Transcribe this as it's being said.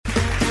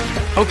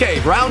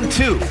Okay, round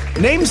two.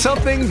 Name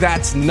something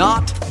that's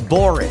not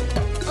boring.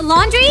 A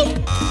laundry?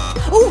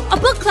 Ooh, a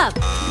book club.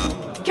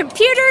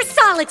 Computer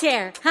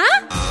solitaire,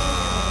 huh?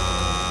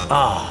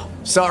 Ah,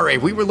 sorry,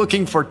 we were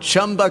looking for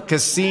Chumba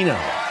Casino.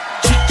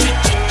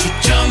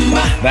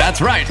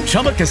 That's right,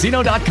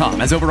 ChumbaCasino.com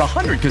has over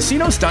 100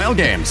 casino-style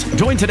games.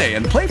 Join today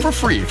and play for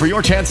free for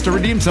your chance to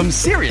redeem some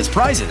serious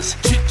prizes.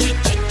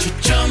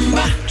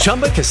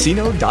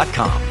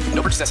 ChumbaCasino.com.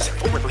 No purchase necessary.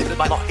 Void where prohibited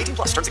by law. 18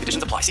 plus. Terms and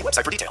conditions apply. See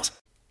website for details.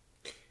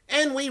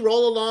 And we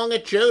roll along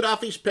at Joe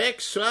Duffy's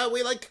Picks.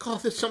 We like to call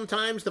this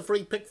sometimes the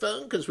free pick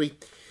phone because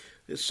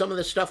some of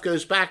this stuff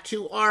goes back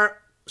to our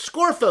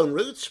score phone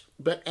roots.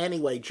 But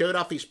anyway, Joe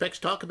Duffy's Picks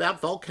talk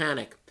about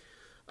Volcanic.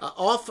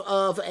 Off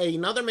of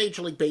another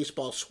Major League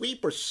Baseball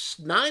sweep, we're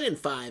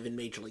 9-5 in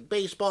Major League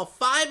Baseball,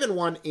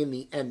 5-1 in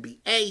the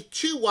NBA.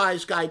 Two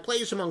wise guy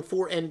plays among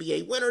four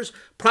NBA winners.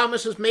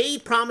 Promises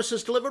made,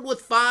 promises delivered with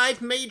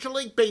 5 Major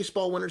League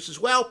Baseball winners as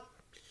well.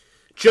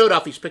 Joe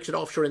Duffy's Picks at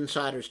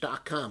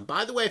offshoreinsiders.com.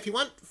 By the way, if you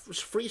want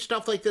free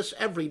stuff like this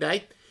every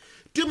day,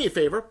 do me a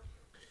favor.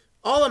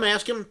 All I'm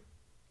asking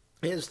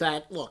is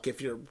that, look,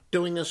 if you're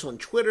doing this on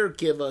Twitter,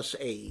 give us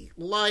a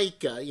like,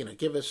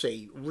 give us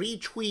a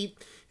retweet.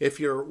 If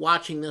you're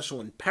watching this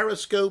on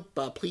Periscope,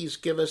 please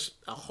give us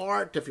a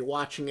heart. If you're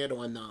watching it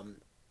on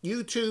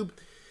YouTube,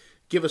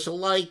 give us a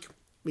like,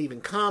 leave a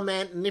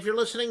comment. And if you're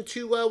listening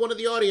to one of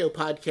the audio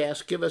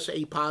podcasts, give us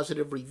a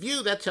positive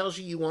review. That tells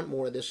you want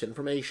more of this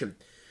information.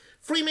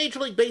 Free Major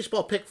League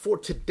Baseball pick for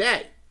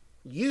today,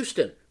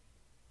 Houston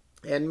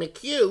and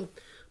McHugh,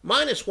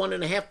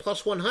 -1.5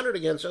 plus 100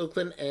 against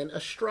Oakland and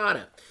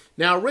Estrada.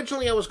 Now,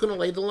 originally I was going to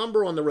lay the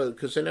lumber on the road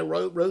because I know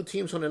road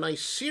teams on a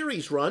nice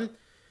series run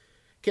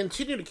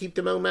continue to keep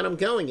the momentum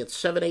going. It's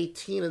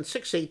 7-18 and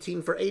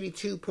 6-18 for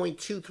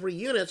 82.23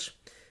 units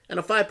and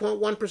a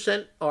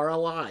 5.1%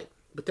 ROI.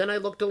 But then I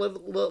looked a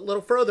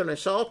little further and I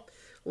saw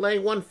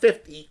laying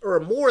 150 or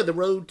more, the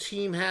road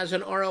team has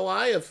an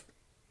ROI of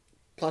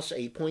plus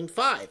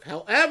 8.5.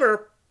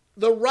 However,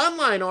 the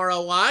Runline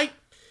ROI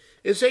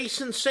is a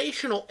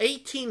sensational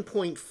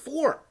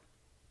 18.4.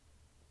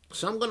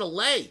 So I'm going to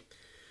lay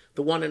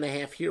the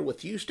 1.5 here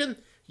with Houston.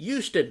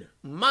 Houston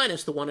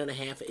minus the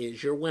 1.5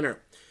 is your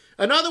winner.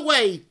 Another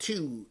way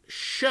to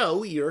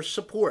show your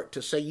support,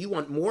 to say you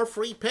want more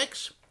free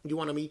picks, you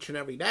want them each and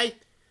every day.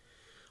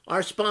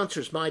 Our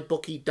sponsors,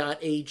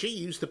 mybookie.ag,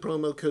 use the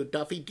promo code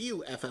Duffy,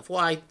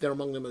 D-U-F-F-Y. They're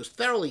among the most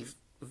thoroughly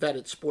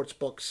vetted sports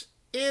books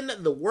in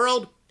the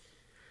world.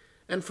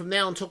 And from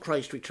now until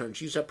Christ returns,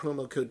 use that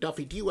promo code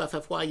Duffy,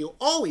 D-U-F-F-Y. You'll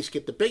always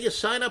get the biggest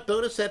sign-up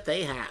bonus that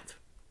they have.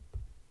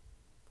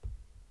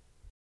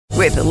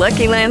 With the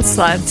Lucky Land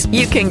Slots,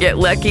 you can get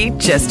lucky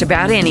just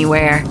about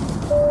anywhere.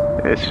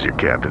 This is your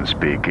captain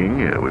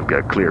speaking. We've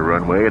got clear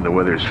runway and the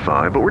weather's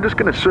fine, but we're just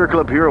going to circle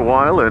up here a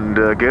while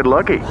and get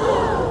lucky.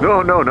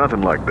 No,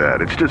 nothing like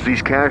that. It's just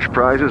these cash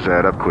prizes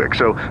add up quick.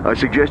 So I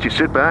suggest you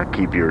sit back,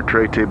 keep your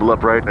tray table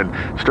upright, and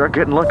start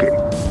getting lucky.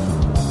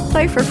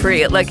 Play for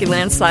free at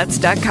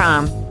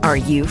LuckyLandSlots.com. Are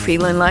you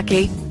feeling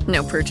lucky?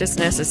 No purchase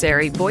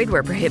necessary. Void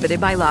where prohibited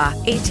by law.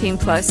 18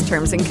 plus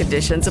terms and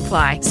conditions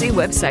apply. See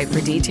website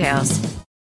for details.